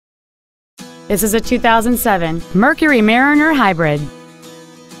This is a 2007 Mercury Mariner Hybrid.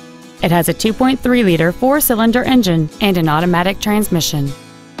 It has a 2.3-liter four-cylinder engine and an automatic transmission.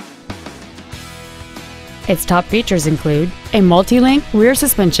 Its top features include a multi-link rear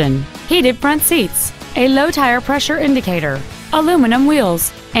suspension, heated front seats, a low tire pressure indicator, aluminum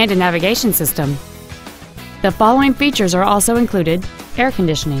wheels, and a navigation system. The following features are also included: air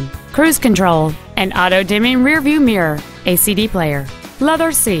conditioning, cruise control, an auto-dimming rear-view mirror, a CD player,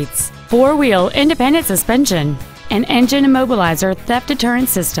 leather seats, four-wheel independent suspension, an engine immobilizer theft deterrent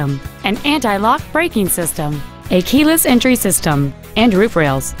system, an anti-lock braking system, a keyless entry system, and roof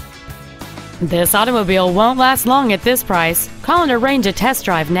rails. This automobile won't last long at this price. Call and arrange a test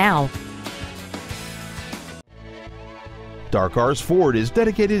drive now. Darcars Ford is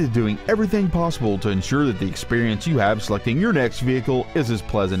dedicated to doing everything possible to ensure that the experience you have selecting your next vehicle is as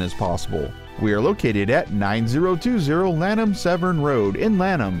pleasant as possible. We are located at 9020 Lanham Severn Road in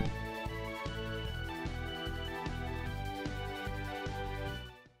Lanham.